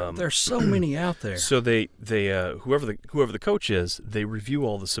 So there's so many out there. So they whoever the coach is, they review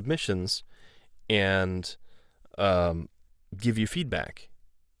all the submissions and give you feedback.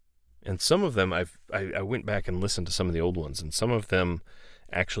 And some of them I went back and listened to some of the old ones, and some of them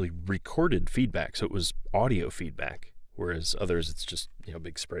actually recorded feedback, so it was audio feedback, whereas others it's just a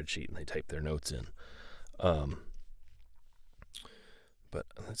big spreadsheet and they type their notes in. But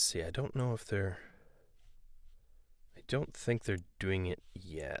let's see, I don't think they're doing it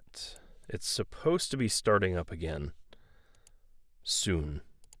yet. It's supposed to be starting up again soon.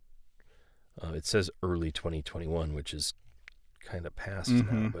 It says early 2021, which is kind of past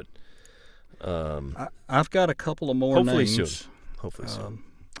now, but I've got a couple of more names. Hopefully soon.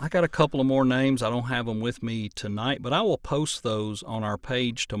 I got a couple of more names. I don't have them with me tonight, but I will post those on our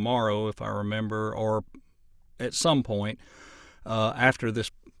page tomorrow if I remember, or at some point after this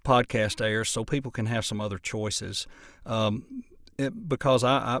podcast airs, so people can have some other choices. Because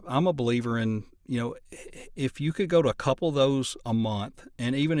I'm a believer in, if you could go to a couple of those a month,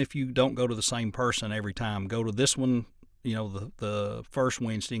 and even if you don't go to the same person every time, go to this one, the first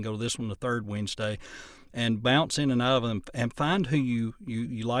Wednesday, and go to this one the third Wednesday, and bounce in and out of them, and find who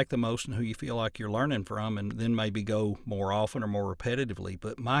you like the most and who you feel like you're learning from, and then maybe go more often or more repetitively.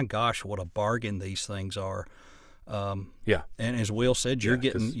 But my gosh, what a bargain these things are. And as Will said,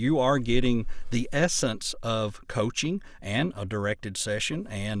 you are getting the essence of coaching and a directed session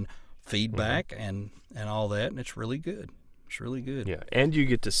and feedback and all that, and it's really good. It's really good. Yeah, and you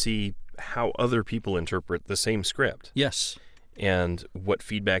get to see how other people interpret the same script. Yes. And what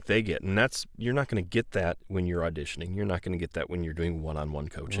feedback they get. And you're not going to get that when you're auditioning. You're not going to get that when you're doing one-on-one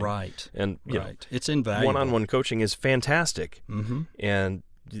coaching. Right. And it's invaluable. One-on-one coaching is fantastic. Mm-hmm. And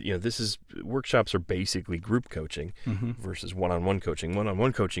workshops are basically group coaching versus one-on-one coaching.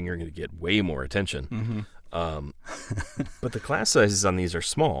 One-on-one coaching, you're going to get way more attention. But the class sizes on these are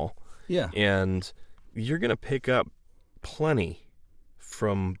small. Yeah. And you're going to pick up plenty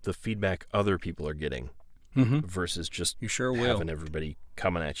from the feedback other people are getting. Versus just you sure having will. everybody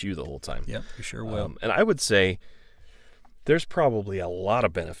coming at you the whole time. Yep, you sure will. And I would say there's probably a lot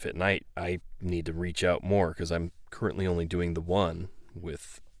of benefit, and I need to reach out more because I'm currently only doing the one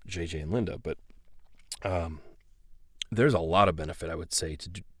with JJ and Linda, but there's a lot of benefit, I would say,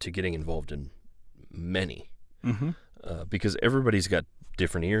 to getting involved in many because everybody's got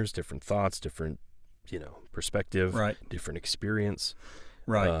different ears, different thoughts, different perspective, right. different experience.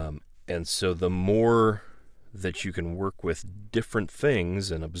 Right. And so the more that you can work with different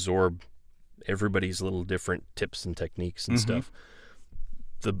things and absorb everybody's little different tips and techniques and stuff,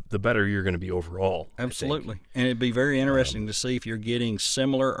 the better you're going to be overall. Absolutely. And it'd be very interesting to see if you're getting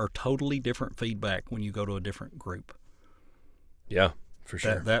similar or totally different feedback when you go to a different group. Yeah, for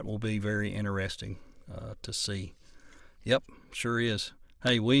sure. That will be very interesting to see. Yep, sure is.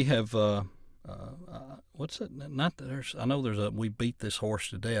 Hey, we have what's it? Not that there's. I know we beat this horse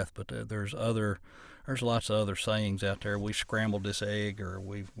to death, but there's lots of other sayings out there. We've scrambled this egg, or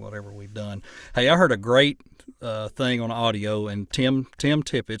whatever we've done. Hey, I heard a great thing on audio, and Tim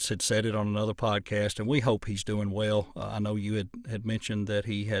Tippett had said it on another podcast, and we hope he's doing well. I know you had mentioned that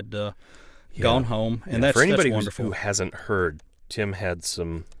he had gone home, and that's for anybody that's wonderful. who hasn't heard, Tim had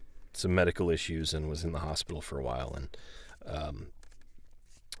some medical issues and was in the hospital for a while, and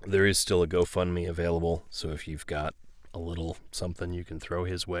there is still a GoFundMe available, so if you've got a little something you can throw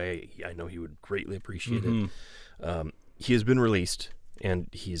his way, I know he would greatly appreciate it. He has been released, and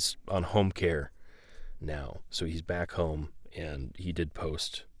he's on home care now, so he's back home, and he did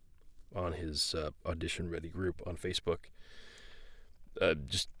post on his Audition Ready group on Facebook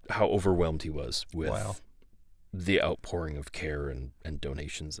just how overwhelmed he was with the outpouring of care and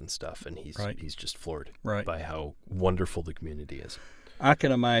donations and stuff, and he's just floored by how wonderful the community is. I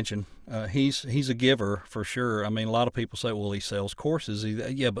can imagine. He's a giver for sure. I mean, a lot of people say, well, he sells courses.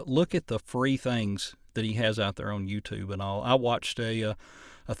 Yeah, but look at the free things that he has out there on YouTube and all. I watched a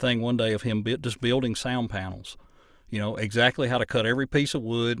thing one day of him just building sound panels. Exactly how to cut every piece of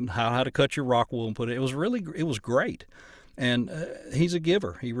wood and how to cut your rock wool and put it. It was great. And he's a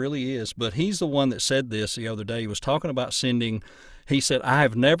giver. He really is. But he's the one that said this the other day. He was talking about sending. He said, I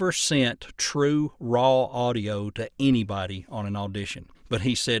have never sent true raw audio to anybody on an audition. But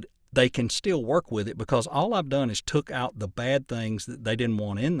he said they can still work with it because all I've done is took out the bad things that they didn't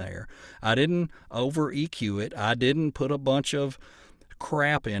want in there. I didn't over EQ it. I didn't put a bunch of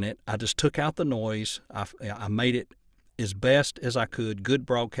crap in it. I just took out the noise. I made it as best as I could, good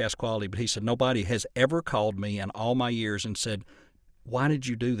broadcast quality. But he said nobody has ever called me in all my years and said, why did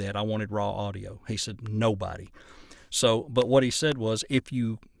you do that? I wanted raw audio. He said nobody. So, but what he said was, if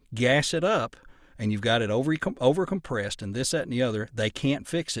you gas it up and you've got it over compressed and this, that, and the other, they can't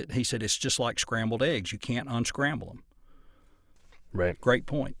fix it. He said it's just like scrambled eggs. You can't unscramble them. Right. Great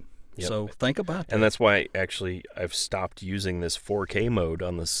point. Yep. So think about that. And that's why actually I've stopped using this 4K mode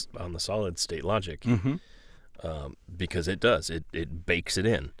on the solid state Logic because it does. It bakes it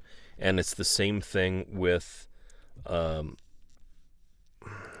in. And it's the same thing with what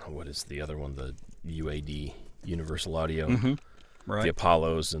is the other one? The UAD. Universal Audio, Right. the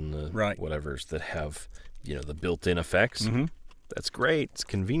Apollos and the Right. whatevers that have, the built-in effects. Mm-hmm. That's great. It's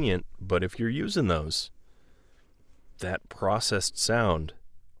convenient. But if you're using those, that processed sound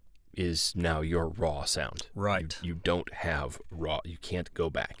is now your raw sound. Right. You don't have raw. You can't go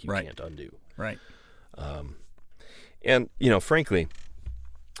back. You Right. can't undo. Right. And, frankly,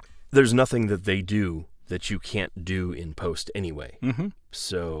 there's nothing that they do that you can't do in post anyway. Mm-hmm.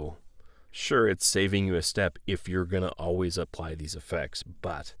 So... sure, it's saving you a step if you're going to always apply these effects,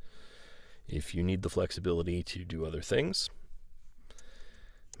 but if you need the flexibility to do other things,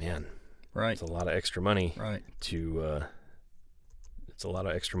 man, Right. it's a lot of extra money Right. it's a lot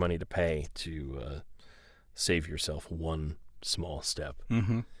of extra money to pay to save yourself one small step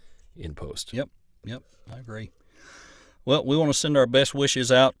in post. Yep, I agree. Well, we want to send our best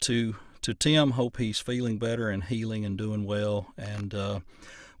wishes out to Tim. Hope he's feeling better and healing and doing well, and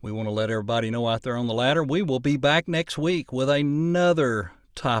we want to let everybody know out there on the ladder, we will be back next week with another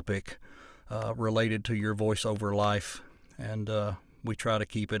topic related to your voiceover life. And We try to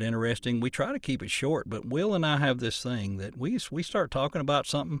keep it interesting. We try to keep it short, but Will and I have this thing that we start talking about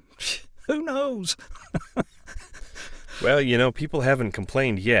something, who knows? Well, people haven't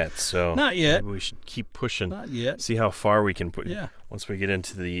complained yet, so Not yet. maybe we should keep pushing. Not yet. See how far we can put. Yeah. Once we get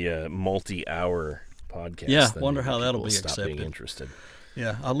into the multi-hour podcast. Yeah, then wonder maybe how that'll people be stop accepted. Being interested.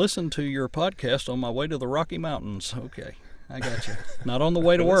 Yeah, I listened to your podcast on my way to the Rocky Mountains. Okay, I got you. Not on the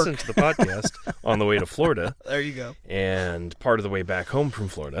way to work. Listen to the podcast on the way to Florida. There you go. And part of the way back home from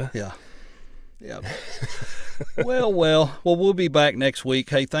Florida. Yeah. Yeah. Well, we'll be back next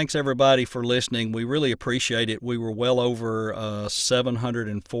week. Hey, thanks everybody for listening. We really appreciate it. We were well over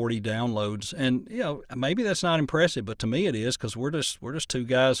 740 downloads, and maybe that's not impressive, but to me it is, because we're just two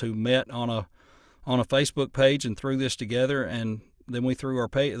guys who met on a Facebook page and threw this together, and then we threw our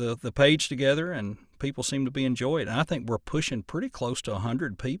the page together, and people seem to be enjoying it. And I think we're pushing pretty close to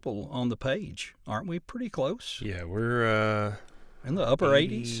 100 people on the page, aren't we? Pretty close. Yeah, we're in the upper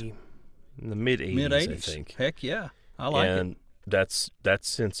 80s. In the mid-80s, I think. Heck yeah. I like it. And that's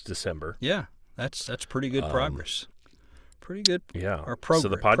since December. Yeah, that's pretty good progress. Pretty good. Yeah. So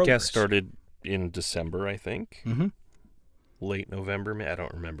the podcast started in December, I think. Mm-hmm. Late November. I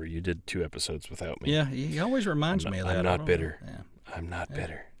don't remember. You did 2 episodes without me. Yeah, he always reminds me of that. I'm not bitter. Yeah. I'm not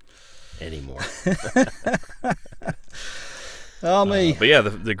bitter anymore. Oh, me. But yeah,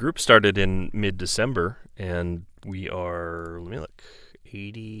 the group started in mid-December, and we are, let me look,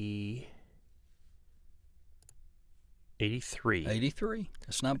 83. 83.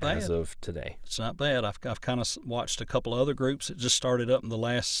 It's not bad. As of today. It's not bad. I've kind of watched a couple other groups that just started up in the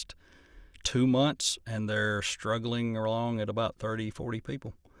last 2 months, and they're struggling along at about 30, 40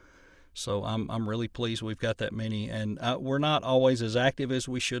 people. So I'm really pleased we've got that many, and we're not always as active as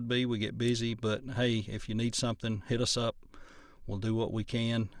we should be. We get busy, but hey, if you need something, hit us up. We'll do what we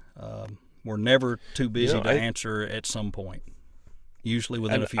can. We're never too busy to answer at some point, usually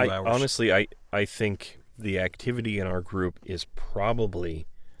within a few hours. Honestly, I think the activity in our group is probably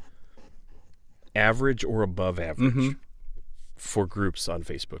average or above average for groups on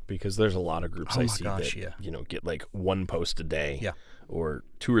Facebook, because there's a lot of groups I see that get like 1 post a day or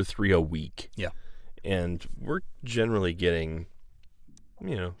 2 or 3 a week. Yeah. And we're generally getting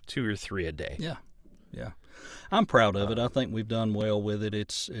 2 or 3 a day. Yeah. Yeah. I'm proud of it. I think we've done well with it.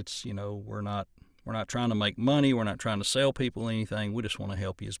 It's we're not trying to make money. We're not trying to sell people anything. We just want to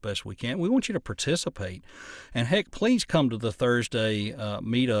help you as best we can. We want you to participate. And heck, please come to the Thursday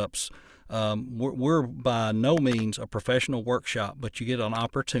meetups. We're by no means a professional workshop, but you get an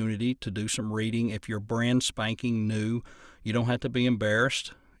opportunity to do some reading. If you're brand spanking new, you don't have to be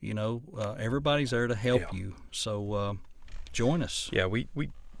embarrassed. Everybody's there to help you. So join us. Yeah, we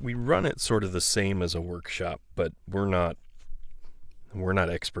run it sort of the same as a workshop, but we're not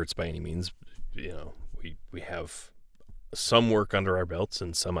experts by any means. We have some work under our belts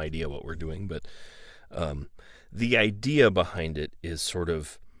and some idea what we're doing, but the idea behind it is sort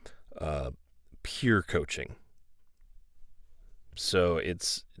of peer coaching. So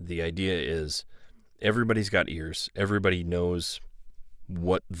the idea is everybody's got ears. Everybody knows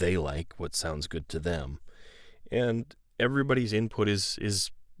what they like, what sounds good to them, and everybody's input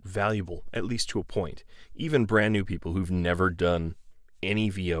is valuable, at least to a point. Even brand new people who've never done any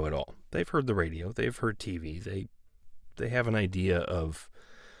VO at all. They've heard the radio, they've heard TV, they have an idea of,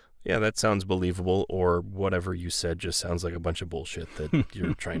 yeah, that sounds believable, or whatever you said just sounds like a bunch of bullshit that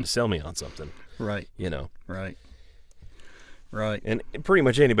you're trying to sell me on something. Right. Right. And pretty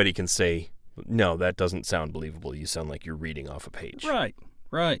much anybody can say, no, that doesn't sound believable. You sound like you're reading off a page. Right.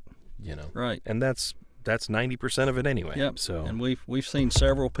 Right. Right. And that's 90% of it anyway. Yep. So, and we've seen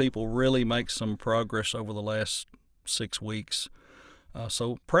several people really make some progress over the last 6 weeks.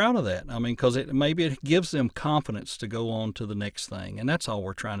 So proud of that. I mean, because it gives them confidence to go on to the next thing, and that's all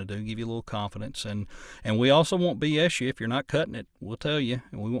we're trying to do, give you a little confidence. And we also won't BS you. If you're not cutting it, we'll tell you,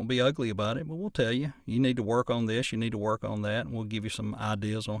 and we won't be ugly about it, but we'll tell you, you need to work on this, you need to work on that, and we'll give you some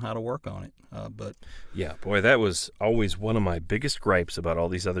ideas on how to work on it. But yeah, boy, that was always one of my biggest gripes about all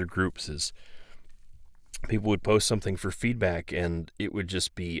these other groups is people would post something for feedback, and it would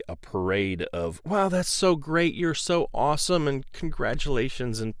just be a parade of, wow, that's so great, you're so awesome, and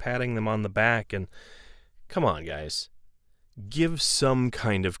congratulations, and patting them on the back. And come on, guys. Give some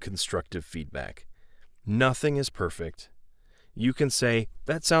kind of constructive feedback. Nothing is perfect. You can say,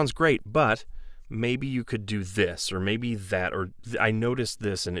 that sounds great, but maybe you could do this, or maybe that, or I noticed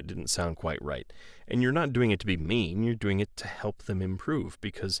this and it didn't sound quite right. And you're not doing it to be mean, you're doing it to help them improve,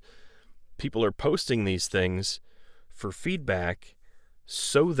 because people are posting these things for feedback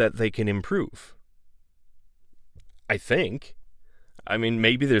so that they can improve. I think. I mean,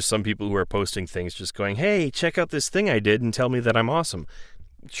 maybe there's some people who are posting things just going, hey, check out this thing I did and tell me that I'm awesome.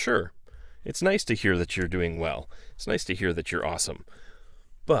 Sure, it's nice to hear that you're doing well. It's nice to hear that you're awesome.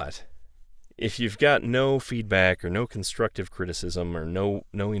 But if you've got no feedback or no constructive criticism or no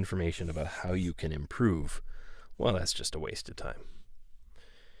information about how you can improve, well, that's just a waste of time.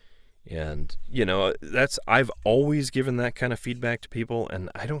 And, I've always given that kind of feedback to people, and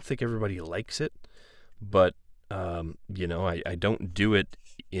I don't think everybody likes it, but, I don't do it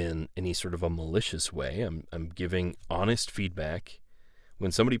in any sort of a malicious way. I'm giving honest feedback.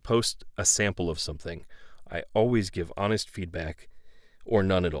 When somebody posts a sample of something, I always give honest feedback or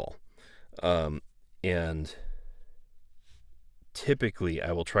none at all. And typically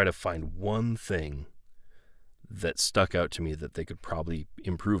I will try to find one thing that stuck out to me that they could probably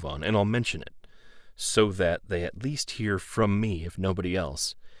improve on, and I'll mention it so that they at least hear from me, if nobody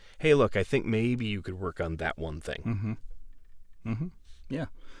else, hey, look, I think maybe you could work on that one thing. Yeah.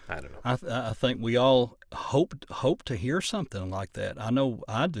 I don't know. I think we all hope to hear something like that. I know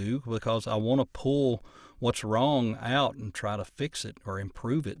I do, because I want to pull what's wrong out and try to fix it or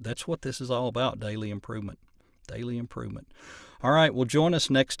improve it. That's what this is all about, daily improvement. All right, well, join us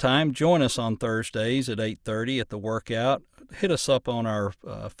next time. Join us on Thursdays at 8:30 at the workout. Hit us up on our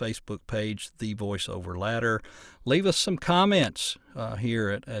Facebook page, The Voiceover Ladder. Leave us some comments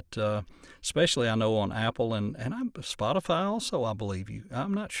here at especially I know on Apple and Spotify also, I believe you.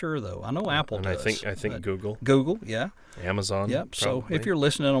 I'm not sure, though. I know Apple and does. I think Google. Google, yeah. Amazon. Yep. Probably. So if you're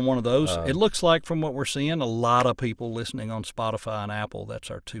listening on one of those, it looks like from what we're seeing, a lot of people listening on Spotify and Apple.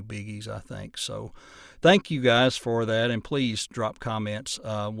 That's our two biggies, I think. So thank you guys for that, and please drop comments.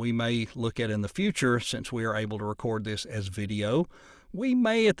 We may look at in the future, since we are able to record this as video, we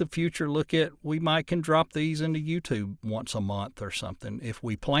may at the future we can drop these into YouTube once a month or something if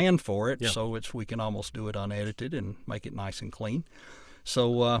we plan for it. Yeah. So we can almost do it unedited and make it nice and clean.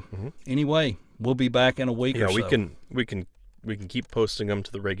 So anyway, we'll be back in a week or so. Yeah, we can keep posting them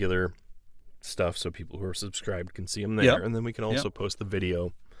to the regular stuff so people who are subscribed can see them there. Yep. And then we can also post the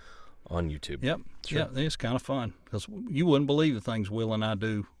video on YouTube. Yep. Sure. Yeah, it's kind of fun, because you wouldn't believe the things Will and I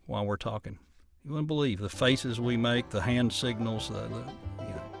do while we're talking. You wouldn't believe the faces we make, the hand signals, you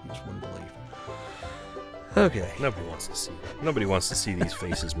just wouldn't believe. Okay. Nobody wants to see these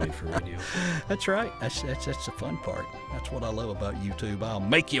faces made for radio. That's right. That's the fun part. That's what I love about YouTube. I'll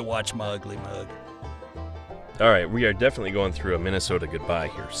make you watch my ugly mug. All right, we are definitely going through a Minnesota goodbye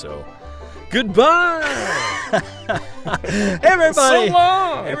here, so goodbye! Everybody, so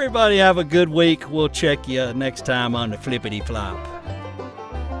long! Everybody have a good week. We'll check you next time on the Flippity Flop.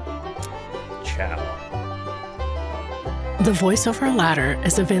 Ciao. The Voiceover Ladder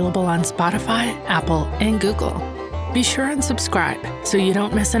is available on Spotify, Apple, and Google. Be sure and subscribe so you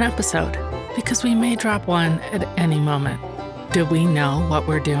don't miss an episode, because we may drop one at any moment. Do we know what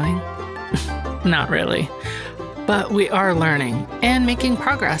we're doing? Not really. But we are learning and making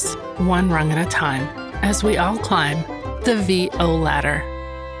progress, one rung at a time, as we all climb the VO ladder.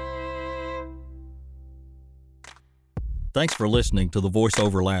 Thanks for listening to the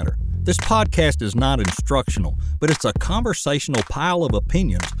Voiceover Ladder. This podcast is not instructional, but it's a conversational pile of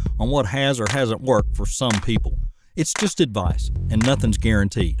opinions on what has or hasn't worked for some people. It's just advice, and nothing's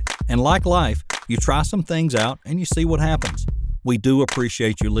guaranteed. And like life, you try some things out and you see what happens. We do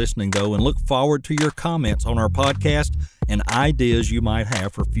appreciate you listening, though, and look forward to your comments on our podcast and ideas you might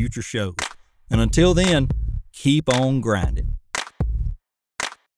have for future shows. And until then, keep on grinding.